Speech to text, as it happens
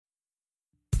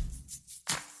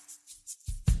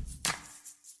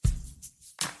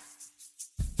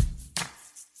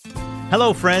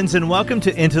Hello, friends, and welcome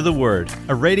to Into the Word,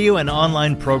 a radio and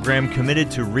online program committed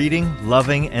to reading,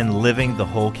 loving, and living the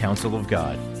whole counsel of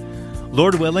God.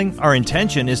 Lord willing, our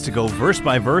intention is to go verse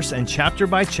by verse and chapter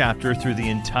by chapter through the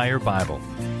entire Bible.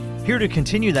 Here to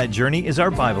continue that journey is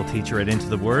our Bible teacher at Into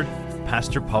the Word,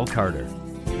 Pastor Paul Carter.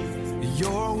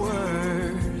 Your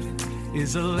word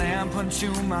is a lamp unto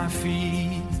my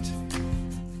feet.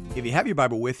 If you have your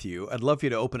Bible with you, I'd love for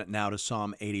you to open it now to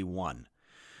Psalm 81.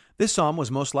 This psalm was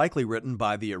most likely written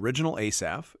by the original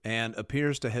Asaph and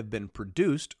appears to have been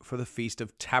produced for the Feast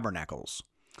of Tabernacles.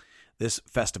 This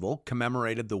festival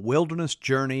commemorated the wilderness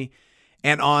journey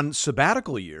and on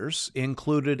sabbatical years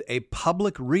included a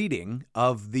public reading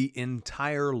of the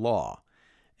entire law,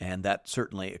 and that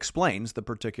certainly explains the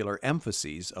particular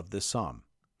emphases of this psalm.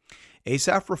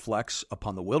 Asaph reflects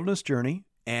upon the wilderness journey,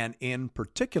 and in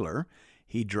particular,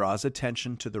 he draws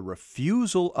attention to the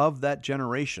refusal of that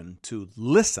generation to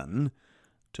listen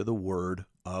to the word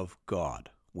of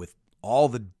God, with all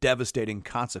the devastating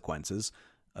consequences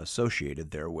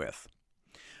associated therewith.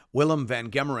 Willem van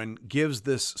Gemeren gives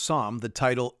this psalm the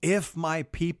title, "If My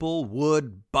People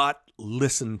Would But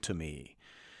Listen to Me."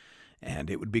 And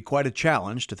it would be quite a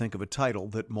challenge to think of a title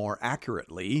that more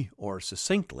accurately or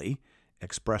succinctly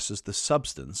expresses the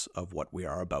substance of what we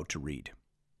are about to read.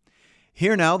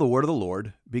 Hear now the word of the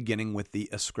Lord, beginning with the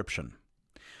ascription.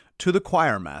 To the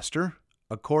choir master,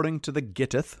 according to the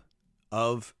Gittith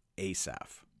of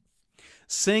Asaph.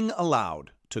 Sing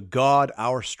aloud to God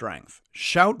our strength.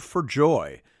 Shout for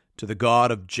joy to the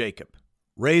God of Jacob.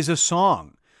 Raise a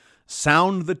song.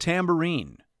 Sound the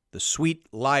tambourine, the sweet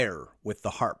lyre with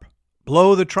the harp.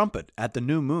 Blow the trumpet at the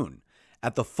new moon,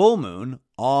 at the full moon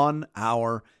on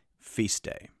our feast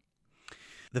day.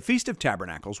 The Feast of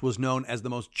Tabernacles was known as the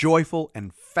most joyful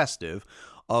and festive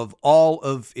of all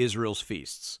of Israel's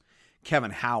feasts.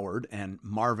 Kevin Howard and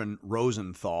Marvin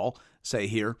Rosenthal say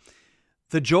here,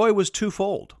 "The joy was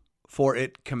twofold, for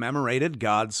it commemorated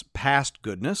God's past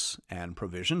goodness and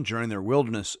provision during their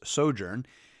wilderness sojourn,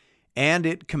 and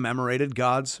it commemorated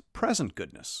God's present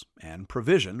goodness and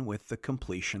provision with the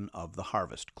completion of the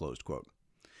harvest." Closed quote.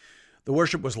 The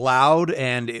worship was loud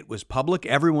and it was public.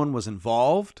 Everyone was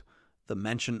involved. The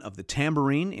mention of the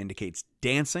tambourine indicates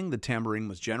dancing. The tambourine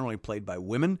was generally played by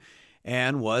women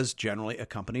and was generally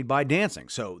accompanied by dancing.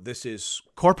 So this is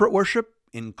corporate worship,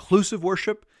 inclusive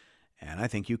worship, and I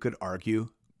think you could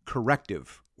argue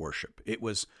corrective worship. It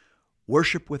was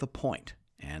worship with a point,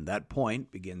 and that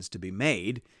point begins to be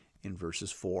made in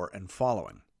verses 4 and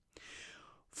following.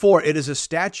 "For it is a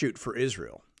statute for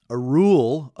Israel, a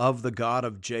rule of the God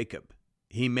of Jacob.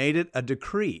 He made it a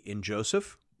decree in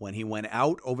Joseph when he went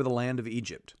out over the land of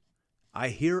Egypt. I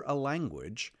hear a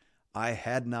language I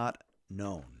had not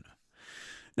known."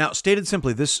 Now, stated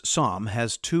simply, this psalm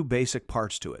has two basic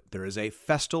parts to it. There is a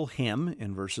festal hymn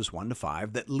in verses 1 to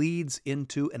 5 that leads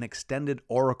into an extended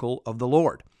oracle of the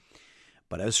Lord.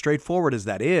 But as straightforward as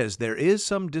that is, there is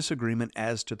some disagreement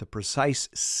as to the precise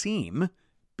seam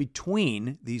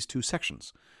between these two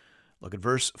sections. Look at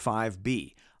verse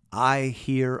 5b. "I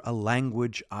hear a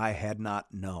language I had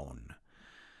not known."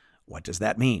 What does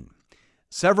that mean?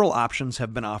 Several options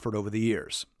have been offered over the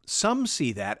years. Some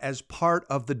see that as part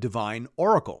of the divine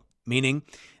oracle, meaning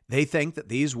they think that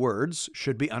these words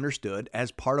should be understood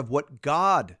as part of what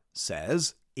God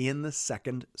says in the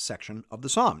second section of the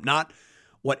psalm, not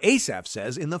what Asaph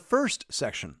says in the first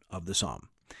section of the psalm.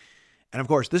 And of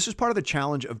course, this is part of the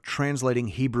challenge of translating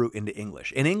Hebrew into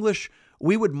English. In English,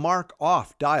 we would mark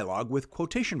off dialogue with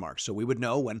quotation marks, so we would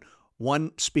know when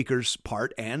one speaker's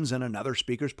part ends and another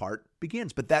speaker's part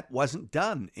begins. But that wasn't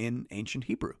done in ancient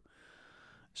Hebrew.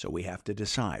 So we have to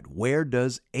decide, where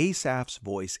does Asaph's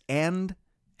voice end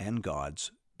and God's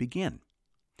begin?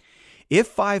 If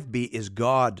 5b is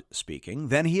God speaking,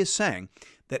 then he is saying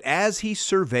that as he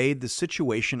surveyed the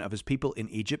situation of his people in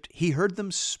Egypt, he heard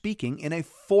them speaking in a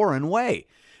foreign way.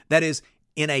 That is,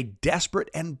 in a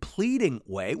desperate and pleading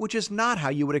way, which is not how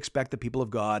you would expect the people of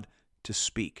God to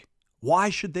speak.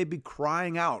 Why should they be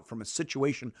crying out from a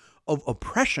situation of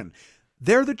oppression?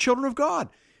 They're the children of God.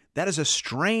 That is a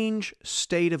strange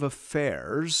state of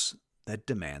affairs that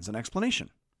demands an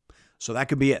explanation. So that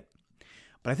could be it.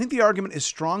 But I think the argument is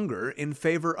stronger in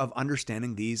favor of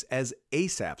understanding these as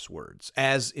Asaph's words,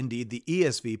 as indeed the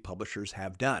ESV publishers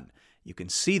have done. You can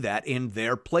see that in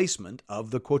their placement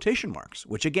of the quotation marks,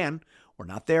 which again, were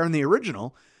not there in the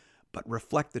original, but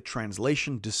reflect the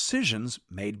translation decisions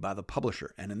made by the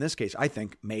publisher, and in this case, I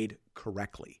think, made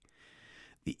correctly.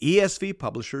 The ESV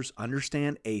publishers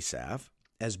understand Asaph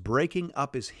as breaking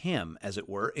up his hymn, as it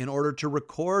were, in order to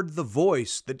record the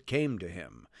voice that came to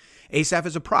him. Asaph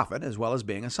is a prophet as well as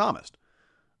being a psalmist.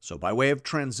 So by way of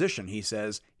transition, he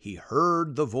says, he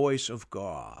heard the voice of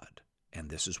God. And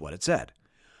this is what it said.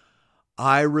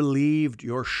 I relieved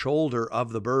your shoulder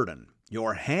of the burden.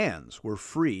 Your hands were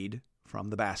freed from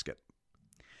the basket.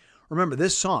 Remember,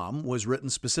 this psalm was written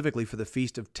specifically for the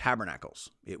Feast of Tabernacles.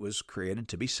 It was created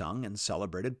to be sung and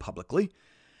celebrated publicly.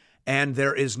 And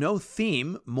there is no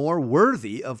theme more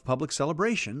worthy of public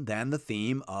celebration than the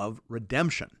theme of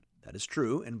redemption. That is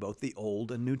true in both the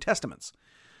Old and New Testaments.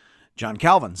 John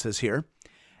Calvin says here,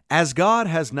 as God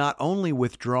has not only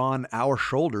withdrawn our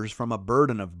shoulders from a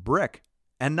burden of brick,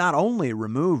 and not only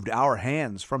removed our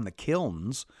hands from the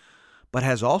kilns, but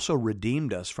has also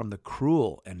redeemed us from the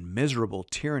cruel and miserable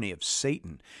tyranny of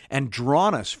Satan, and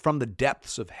drawn us from the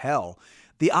depths of hell,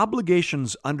 the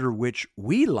obligations under which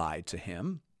we lie to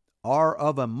him are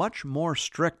of a much more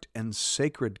strict and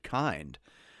sacred kind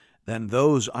than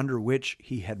those under which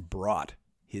he had brought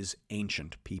his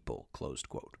ancient people. Closed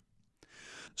quote.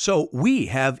 So we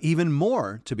have even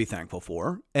more to be thankful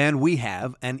for, and we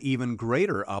have an even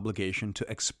greater obligation to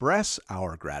express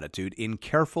our gratitude in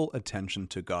careful attention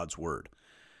to God's word,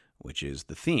 which is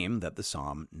the theme that the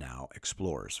psalm now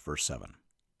explores. Verse 7.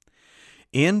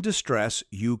 In distress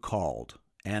you called,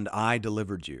 and I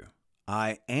delivered you.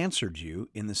 I answered you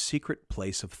in the secret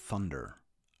place of thunder.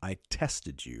 I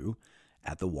tested you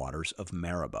at the waters of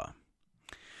Meribah.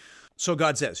 So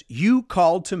God says, you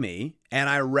called to me, and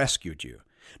I rescued you.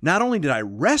 Not only did I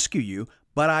rescue you,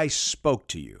 but I spoke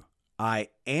to you. I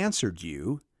answered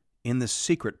you in the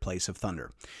secret place of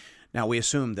thunder. Now, we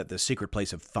assume that the secret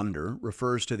place of thunder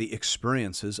refers to the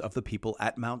experiences of the people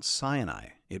at Mount Sinai.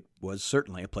 It was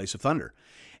certainly a place of thunder.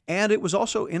 And it was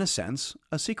also, in a sense,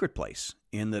 a secret place,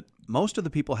 in that most of the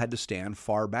people had to stand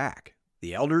far back.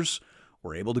 The elders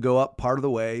were able to go up part of the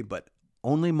way, but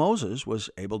only Moses was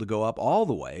able to go up all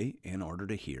the way in order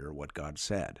to hear what God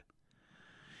said.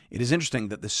 It is interesting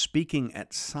that the speaking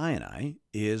at Sinai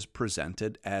is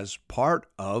presented as part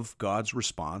of God's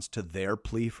response to their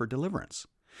plea for deliverance.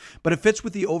 But it fits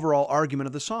with the overall argument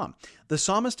of the psalm. The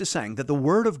psalmist is saying that the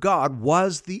word of God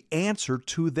was the answer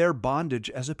to their bondage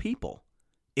as a people.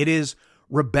 It is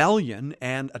rebellion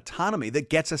and autonomy that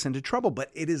gets us into trouble,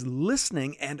 but it is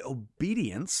listening and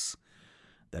obedience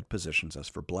that positions us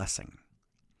for blessing.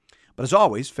 But as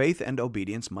always, faith and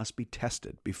obedience must be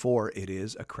tested before it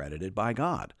is accredited by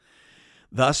God.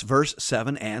 Thus, verse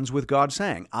 7 ends with God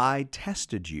saying, I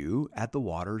tested you at the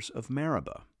waters of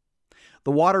Meribah.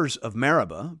 The waters of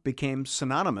Meribah became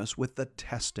synonymous with the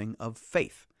testing of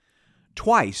faith.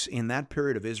 Twice in that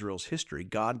period of Israel's history,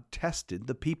 God tested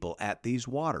the people at these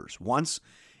waters. Once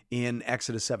in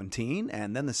Exodus 17,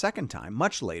 and then the second time,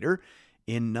 much later,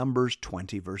 in Numbers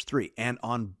 20, verse 3. And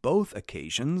on both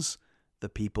occasions, the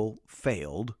people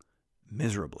failed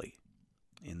miserably.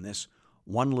 In this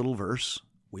one little verse,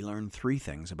 we learn three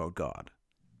things about God.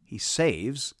 He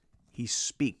saves, he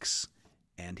speaks,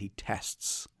 and he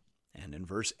tests. And in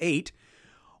verse 8,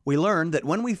 we learn that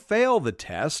when we fail the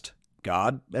test,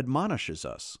 God admonishes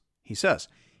us. He says,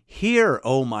 Hear,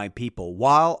 O my people,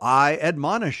 while I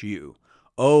admonish you.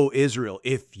 O Israel,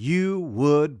 if you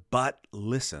would but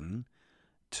listen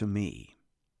to me.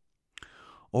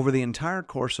 Over the entire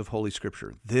course of Holy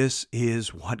Scripture, this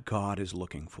is what God is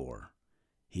looking for.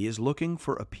 He is looking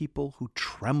for a people who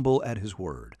tremble at his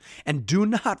word. And do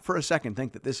not for a second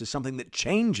think that this is something that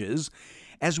changes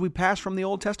as we pass from the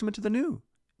Old Testament to the New.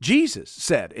 Jesus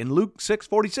said in Luke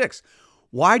 6:46,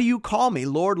 Why do you call me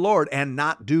Lord, Lord, and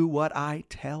not do what I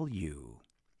tell you?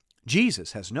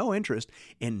 Jesus has no interest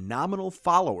in nominal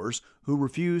followers who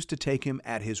refuse to take him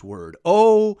at his word.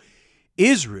 Oh,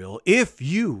 Israel, if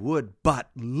you would but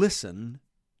listen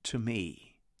to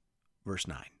me. Verse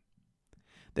 9.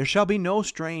 There shall be no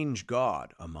strange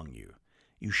god among you.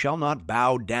 You shall not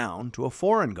bow down to a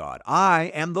foreign god. I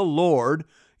am the Lord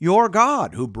your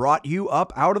God, who brought you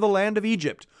up out of the land of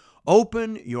Egypt.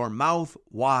 Open your mouth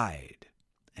wide,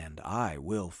 and I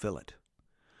will fill it.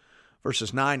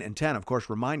 Verses 9 and 10, of course,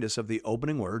 remind us of the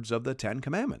opening words of the Ten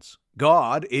Commandments.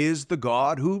 God is the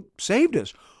God who saved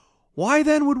us. Why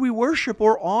then would we worship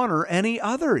or honor any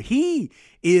other? He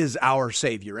is our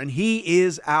Savior, and He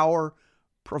is our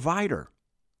provider.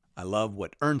 I love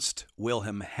what Ernst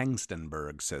Wilhelm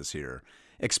Hengstenberg says here,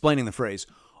 explaining the phrase,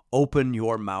 open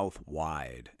your mouth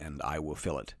wide, and I will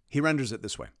fill it. He renders it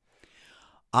this way.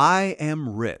 I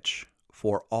am rich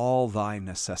for all thy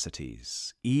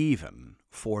necessities, even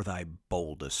for thy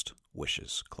boldest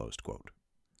wishes. Closed quote.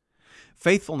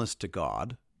 Faithfulness to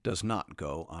God does not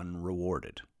go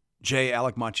unrewarded. J.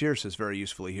 Alec Mottier says very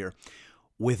usefully here,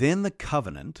 within the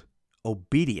covenant,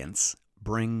 obedience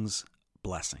brings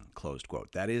blessing. Closed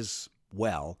quote. That is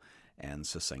well and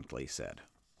succinctly said.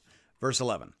 Verse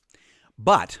 11,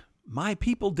 "But my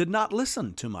people did not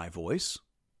listen to my voice.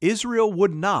 Israel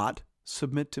would not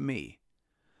submit to me.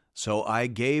 So I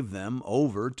gave them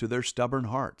over to their stubborn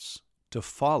hearts to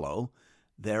follow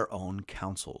their own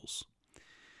counsels."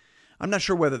 I'm not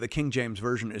sure whether the King James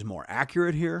Version is more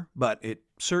accurate here, but it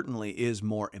certainly is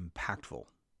more impactful.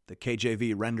 The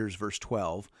KJV renders verse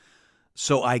 12,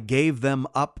 "So I gave them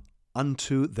up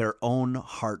unto their own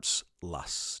heart's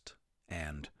lust,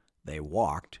 and they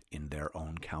walked in their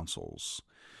own counsels."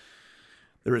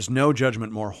 There is no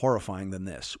judgment more horrifying than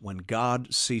this, when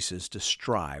God ceases to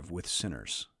strive with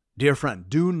sinners. Dear friend,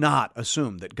 do not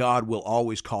assume that God will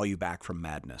always call you back from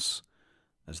madness.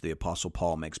 As the Apostle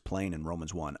Paul makes plain in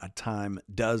Romans 1, a time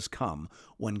does come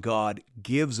when God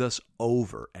gives us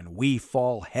over and we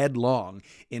fall headlong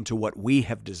into what we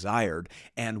have desired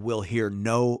and will hear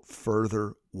no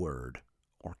further word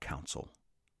or counsel.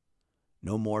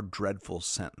 No more dreadful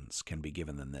sentence can be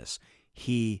given than this: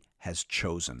 "He has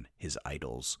chosen his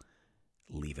idols.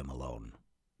 Leave him alone."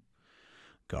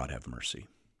 God have mercy.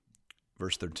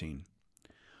 Verse 13,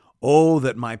 "Oh,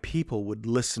 that my people would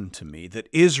listen to me, that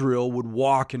Israel would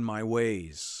walk in my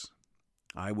ways.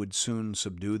 I would soon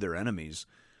subdue their enemies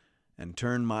and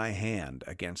turn my hand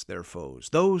against their foes.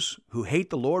 Those who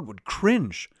hate the Lord would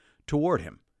cringe toward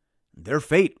him. Their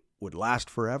fate would last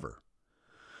forever.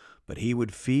 But he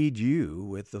would feed you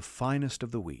with the finest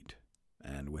of the wheat,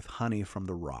 and with honey from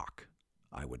the rock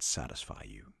I would satisfy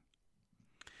you."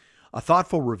 A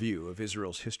thoughtful review of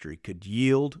Israel's history could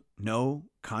yield no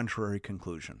contrary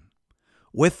conclusion.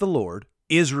 With the Lord,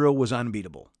 Israel was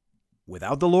unbeatable.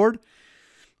 Without the Lord,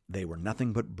 they were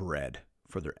nothing but bread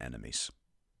for their enemies.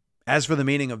 As for the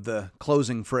meaning of the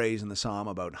closing phrase in the psalm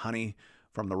about honey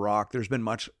from the rock, there's been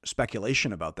much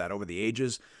speculation about that over the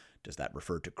ages. Does that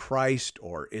refer to Christ,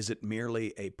 or is it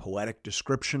merely a poetic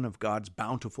description of God's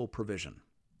bountiful provision?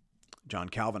 John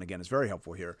Calvin, again, is very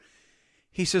helpful here.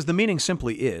 He says the meaning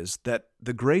simply is that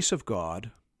the grace of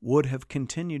God would have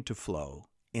continued to flow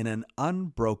in an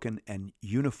unbroken and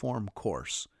uniform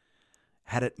course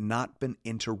had it not been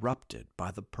interrupted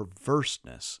by the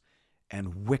perverseness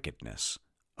and wickedness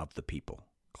of the people.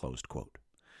 Closed quote.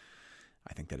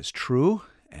 I think that is true,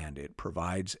 and it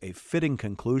provides a fitting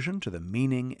conclusion to the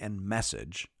meaning and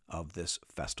message of this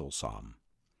festal psalm.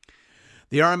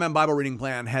 The RMM Bible Reading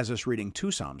Plan has us reading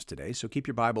 2 Psalms today, so keep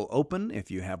your Bible open,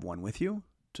 if you have one with you,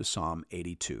 to Psalm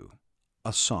 82,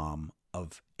 a psalm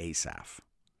of Asaph.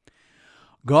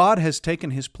 God has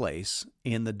taken his place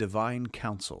in the divine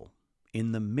council.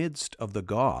 In the midst of the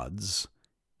gods,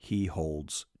 he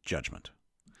holds judgment.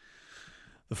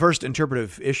 The first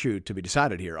interpretive issue to be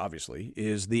decided here, obviously,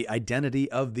 is the identity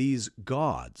of these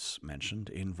gods mentioned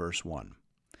in verse 1.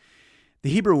 The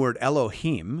Hebrew word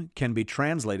Elohim can be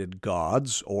translated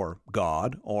gods or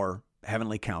God or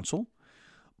heavenly council,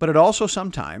 but it also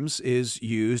sometimes is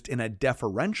used in a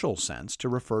deferential sense to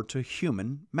refer to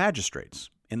human magistrates,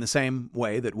 in the same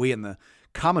way that we in the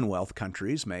Commonwealth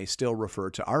countries may still refer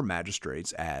to our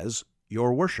magistrates as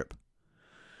your worship.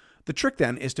 The trick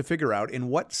then is to figure out in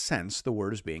what sense the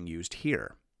word is being used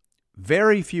here.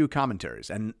 Very few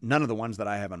commentaries, and none of the ones that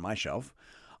I have on my shelf,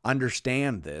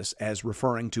 understand this as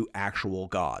referring to actual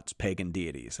gods, pagan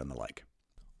deities, and the like.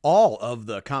 All of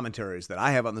the commentaries that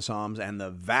I have on the Psalms, and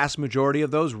the vast majority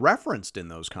of those referenced in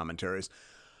those commentaries,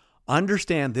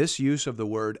 understand this use of the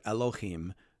word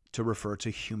Elohim to refer to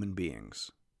human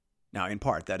beings. Now, in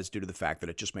part, that is due to the fact that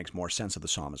it just makes more sense of the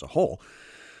psalm as a whole.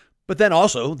 But then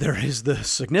also, there is the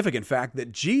significant fact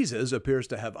that Jesus appears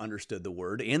to have understood the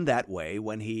word in that way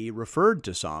when he referred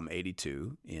to Psalm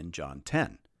 82 in John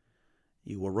 10.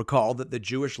 You will recall that the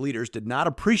Jewish leaders did not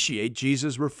appreciate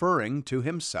Jesus referring to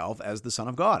himself as the Son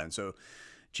of God. And so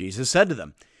Jesus said to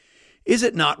them, "Is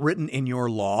it not written in your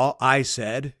law, I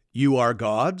said, you are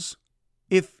gods?"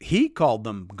 If he called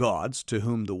them gods to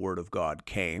whom the word of God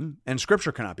came, and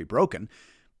Scripture cannot be broken,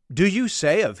 do you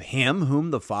say of him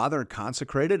whom the Father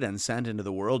consecrated and sent into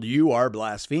the world, you are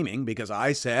blaspheming because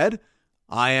I said,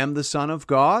 I am the Son of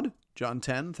God? John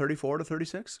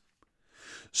 10:34-36.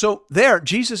 So there,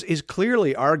 Jesus is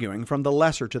clearly arguing from the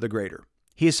lesser to the greater.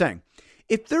 He is saying,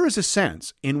 if there is a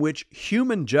sense in which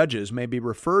human judges may be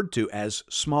referred to as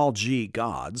small g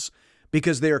gods,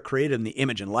 because they are created in the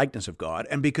image and likeness of God,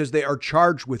 and because they are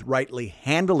charged with rightly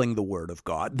handling the word of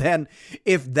God, then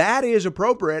if that is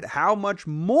appropriate, how much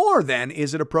more then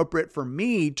is it appropriate for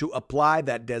me to apply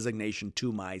that designation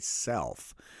to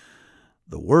myself,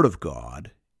 the word of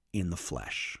God in the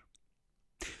flesh?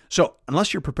 So,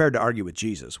 unless you're prepared to argue with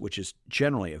Jesus, which is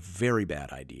generally a very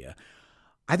bad idea,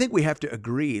 I think we have to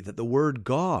agree that the word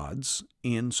gods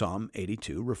in Psalm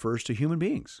 82 refers to human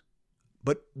beings.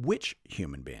 But which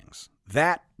human beings?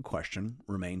 That question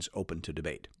remains open to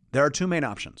debate. There are two main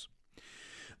options.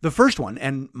 The first one,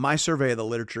 and my survey of the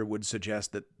literature would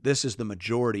suggest that this is the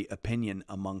majority opinion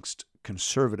amongst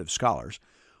conservative scholars,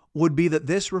 would be that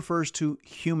this refers to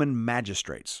human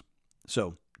magistrates.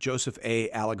 So Joseph A.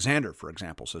 Alexander, for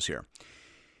example, says here,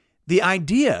 the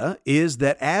idea is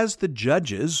that as the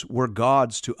judges were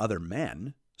gods to other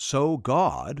men, so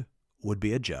God would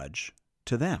be a judge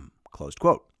to them, closed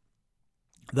quote.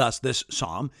 Thus, this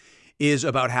psalm is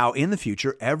about how in the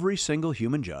future every single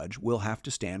human judge will have to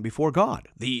stand before God,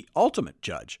 the ultimate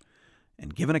judge,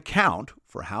 and give an account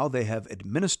for how they have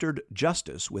administered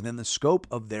justice within the scope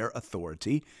of their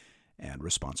authority and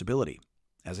responsibility.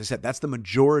 As I said, that's the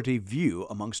majority view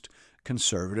amongst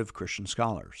conservative Christian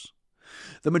scholars.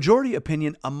 The majority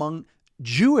opinion among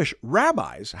Jewish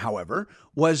rabbis, however,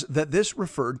 was that this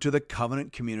referred to the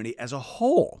covenant community as a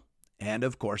whole. And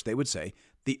of course, they would say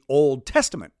the Old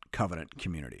Testament covenant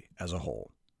community as a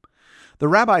whole. The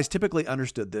rabbis typically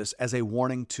understood this as a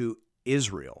warning to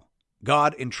Israel.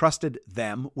 God entrusted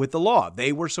them with the law.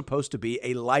 They were supposed to be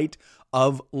a light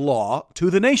of law to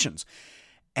the nations.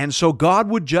 And so God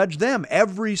would judge them,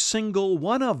 every single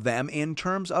one of them, in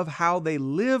terms of how they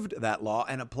lived that law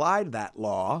and applied that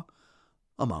law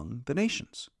among the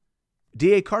nations.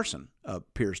 D.A. Carson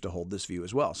appears to hold this view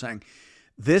as well, saying,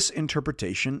 this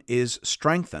interpretation is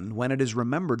strengthened when it is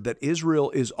remembered that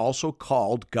Israel is also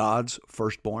called God's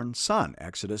firstborn son,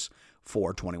 Exodus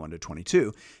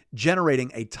 4:21-22,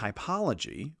 generating a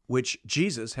typology which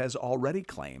Jesus has already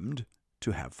claimed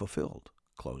to have fulfilled,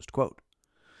 closed quote.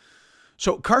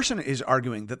 So Carson is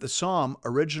arguing that the psalm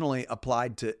originally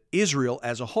applied to Israel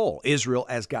as a whole, Israel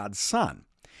as God's son,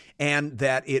 and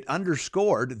that it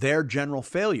underscored their general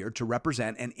failure to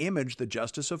represent and image the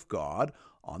justice of God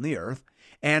on the earth,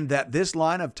 and that this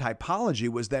line of typology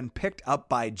was then picked up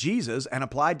by Jesus and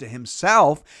applied to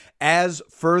himself as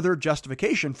further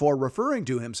justification for referring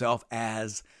to himself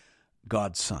as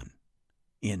God's son.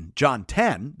 In John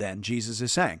 10, then, Jesus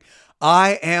is saying,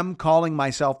 I am calling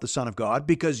myself the Son of God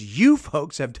because you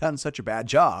folks have done such a bad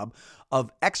job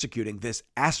of executing this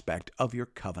aspect of your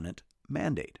covenant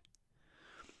mandate.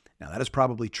 Now, that is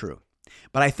probably true,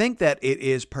 but I think that it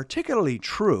is particularly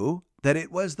true that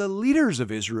it was the leaders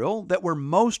of Israel that were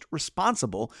most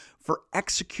responsible for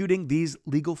executing these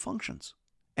legal functions.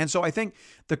 And so I think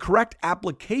the correct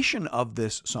application of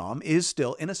this psalm is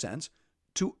still, in a sense,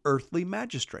 to earthly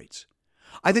magistrates.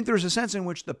 I think there's a sense in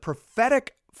which the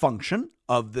prophetic function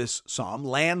of this psalm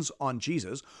lands on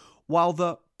Jesus, while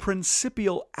the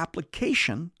principial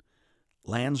application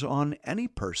lands on any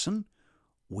person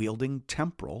wielding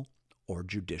temporal or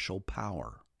judicial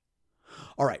power.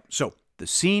 All right, so the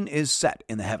scene is set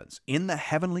in the heavens, in the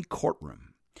heavenly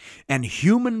courtroom, and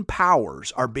human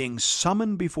powers are being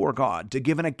summoned before God to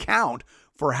give an account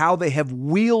for how they have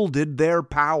wielded their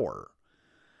power.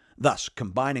 Thus,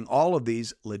 combining all of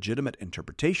these legitimate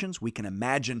interpretations, we can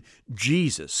imagine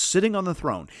Jesus sitting on the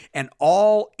throne and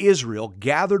all Israel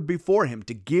gathered before him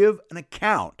to give an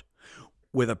account,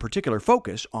 with a particular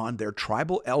focus on their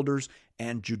tribal elders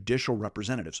and judicial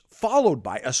representatives, followed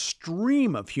by a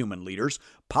stream of human leaders,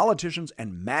 politicians,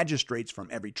 and magistrates from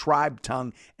every tribe,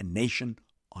 tongue, and nation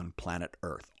on planet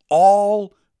Earth.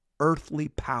 All earthly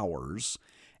powers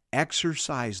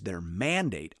exercise their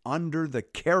mandate under the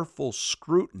careful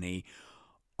scrutiny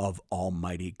of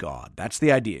Almighty God. That's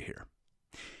the idea here.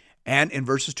 And in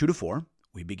verses 2-4,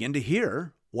 we begin to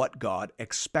hear what God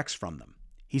expects from them.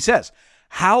 He says,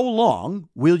 how long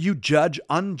will you judge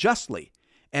unjustly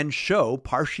and show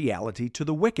partiality to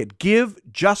the wicked? Give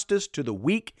justice to the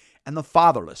weak and the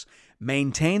fatherless.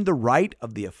 Maintain the right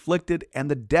of the afflicted and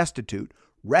the destitute.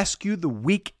 Rescue the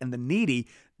weak and the needy.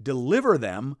 Deliver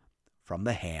them from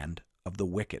the hand of the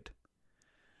wicked.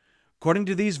 According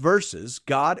to these verses,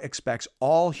 God expects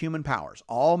all human powers,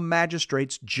 all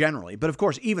magistrates generally, but of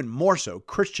course even more so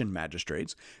Christian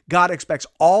magistrates. God expects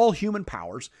all human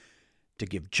powers to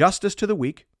give justice to the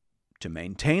weak, to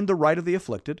maintain the right of the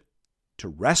afflicted, to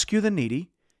rescue the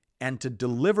needy, and to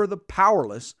deliver the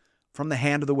powerless from the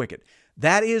hand of the wicked.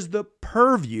 That is the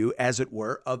purview, as it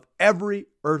were, of every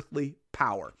earthly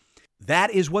power.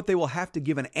 That is what they will have to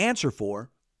give an answer for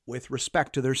with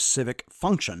respect to their civic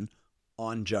function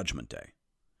on Judgment Day.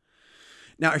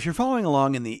 Now, if you're following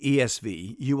along in the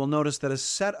ESV, you will notice that a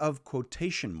set of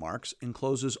quotation marks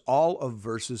encloses all of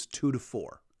verses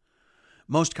 2-4.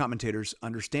 Most commentators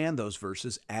understand those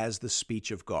verses as the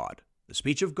speech of God. The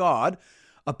speech of God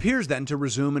appears then to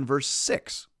resume in verse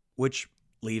 6, which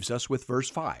leaves us with verse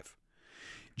 5.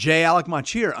 J. Alec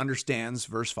Motyer understands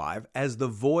verse 5 as the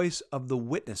voice of the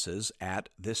witnesses at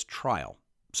this trial.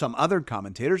 Some other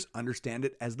commentators understand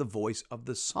it as the voice of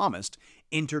the psalmist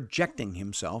interjecting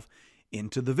himself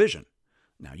into the vision.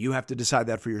 Now, you have to decide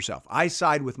that for yourself. I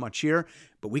side with Machir,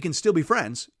 but we can still be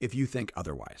friends if you think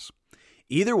otherwise.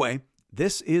 Either way,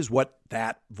 this is what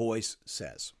that voice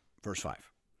says. Verse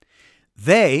 5.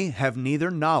 They have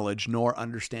neither knowledge nor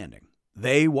understanding.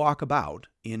 They walk about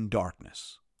in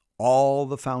darkness. All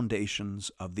the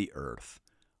foundations of the earth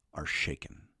are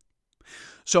shaken.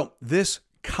 So this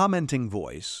commenting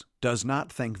voice does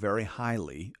not think very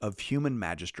highly of human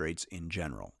magistrates in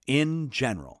general. In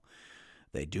general,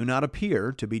 they do not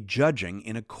appear to be judging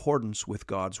in accordance with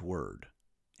God's word.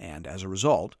 And as a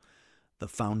result, the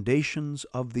foundations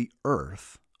of the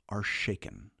earth are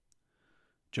shaken.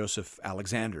 Joseph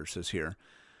Alexander says here,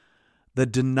 the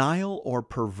denial or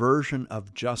perversion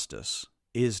of justice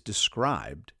is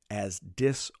described as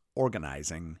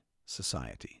disorganizing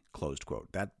society. Closed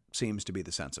quote. That seems to be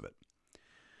the sense of it.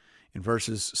 In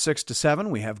verses 6 to 7,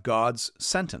 we have God's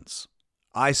sentence.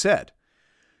 I said,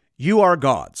 you are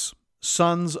gods,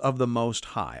 sons of the Most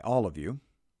High, all of you.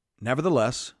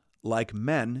 Nevertheless, like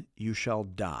men you shall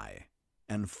die,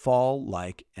 and fall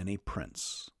like any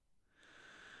prince.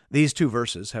 These two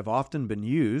verses have often been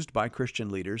used by Christian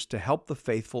leaders to help the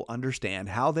faithful understand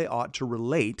how they ought to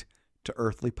relate to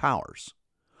earthly powers.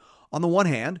 On the one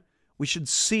hand, we should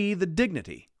see the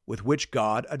dignity with which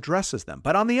God addresses them.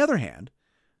 But on the other hand,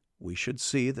 we should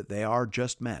see that they are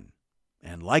just men.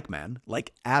 And like men,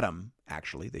 like Adam,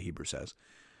 actually, the Hebrew says,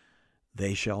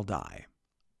 they shall die.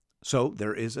 So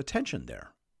there is a tension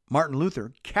there. Martin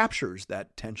Luther captures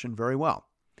that tension very well.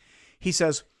 He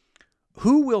says,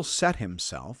 who will set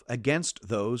himself against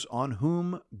those on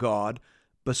whom God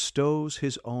bestows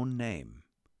his own name?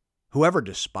 Whoever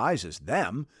despises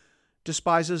them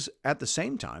despises at the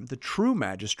same time the true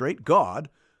magistrate, God,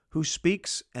 who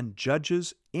speaks and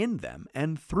judges in them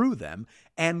and through them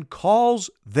and calls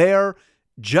their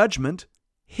judgment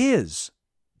his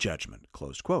judgment.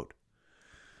 Closed quote.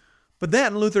 But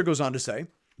then Luther goes on to say,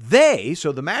 they,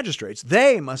 so the magistrates,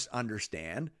 they must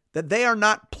understand that they are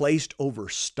not placed over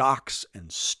stocks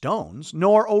and stones,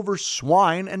 nor over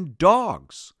swine and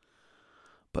dogs,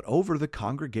 but over the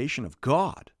congregation of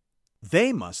God.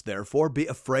 They must therefore be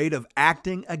afraid of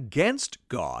acting against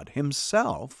God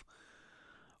himself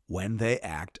when they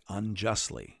act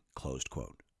unjustly. Closed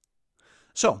quote.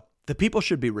 So, the people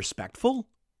should be respectful,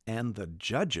 and the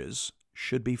judges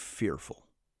should be fearful.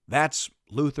 That's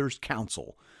Luther's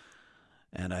counsel,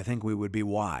 and I think we would be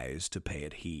wise to pay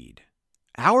it heed.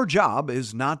 Our job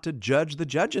is not to judge the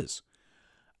judges.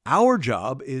 Our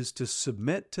job is to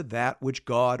submit to that which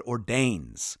God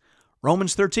ordains.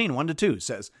 Romans 13, 1-2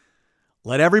 says,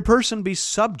 let every person be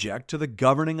subject to the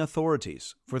governing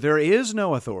authorities, for there is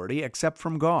no authority except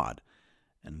from God,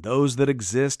 and those that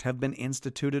exist have been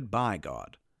instituted by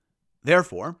God.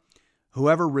 Therefore,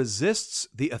 whoever resists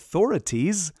the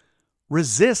authorities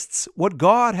resists what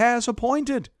God has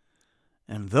appointed,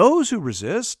 and those who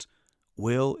resist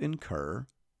will incur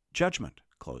judgment.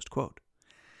 Closed quote.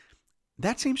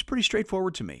 That seems pretty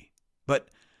straightforward to me, but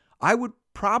I would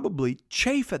probably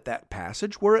chafe at that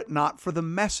passage were it not for the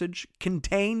message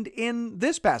contained in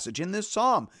this passage, in this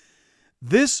psalm.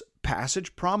 This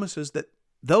passage promises that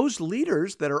those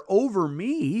leaders that are over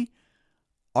me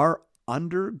are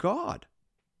under God,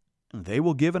 and they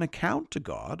will give an account to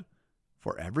God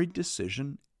for every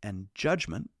decision and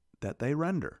judgment that they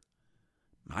render.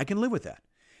 I can live with that.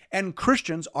 And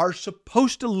Christians are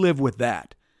supposed to live with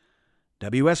that.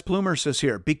 W.S. Plumer says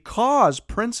here, because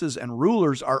princes and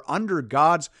rulers are under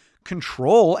God's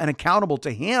control and accountable to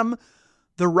him,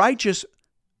 the righteous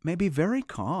may be very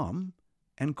calm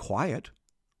and quiet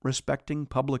respecting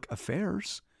public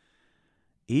affairs,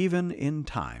 even in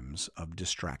times of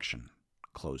distraction.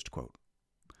 Closed quote.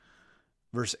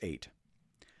 Verse 8.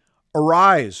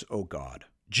 Arise, O God,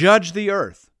 judge the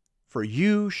earth, for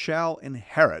you shall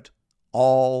inherit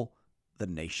all the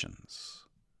nations.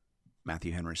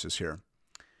 Matthew Henry says here,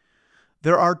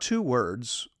 there are two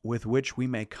words with which we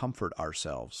may comfort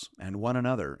ourselves and one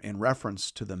another in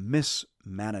reference to the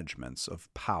mismanagements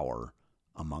of power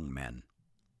among men.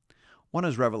 One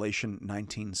is Revelation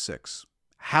 19:6.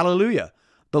 Hallelujah!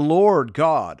 The Lord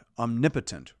God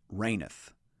omnipotent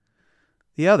reigneth.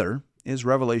 The other is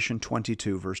Revelation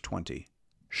 22, verse 20.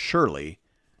 Surely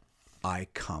I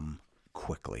come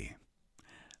quickly.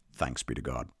 Thanks be to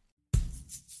God.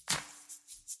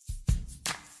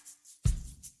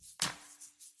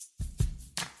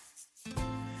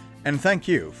 And thank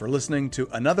you for listening to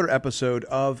another episode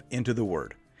of Into the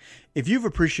Word. If you've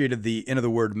appreciated the Into the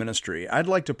Word ministry, I'd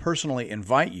like to personally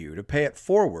invite you to pay it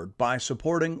forward by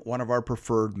supporting one of our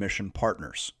preferred mission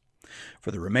partners.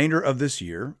 For the remainder of this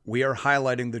year, we are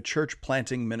highlighting the church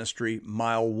planting ministry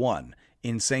Mile 1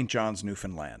 in St. John's,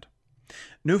 Newfoundland.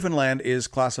 Newfoundland is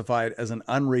classified as an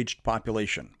unreached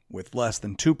population, with less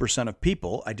than 2% of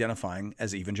people identifying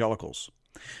as evangelicals.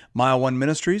 Mile 1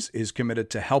 Ministries is committed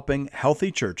to helping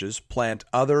healthy churches plant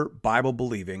other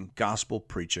Bible-believing,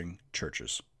 gospel-preaching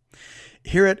churches.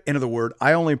 Here at Into the Word,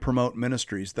 I only promote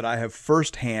ministries that I have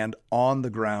firsthand,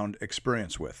 on-the-ground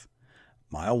experience with.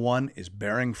 Mile 1 is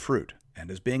bearing fruit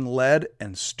and is being led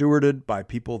and stewarded by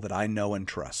people that I know and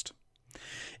trust.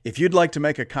 If you'd like to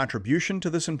make a contribution to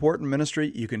this important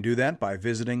ministry, you can do that by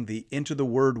visiting the Into the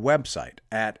Word website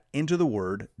at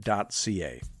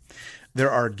intotheword.ca.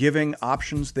 There are giving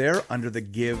options there under the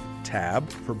Give tab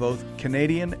for both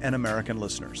Canadian and American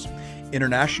listeners.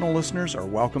 International listeners are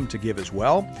welcome to give as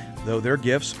well, though their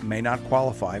gifts may not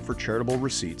qualify for charitable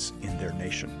receipts in their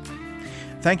nation.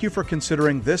 Thank you for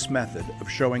considering this method of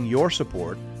showing your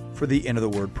support for the Into the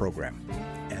Word program,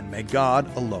 and may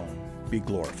God alone be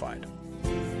glorified.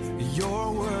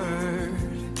 Your word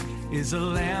is a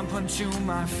lamp unto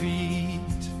my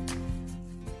feet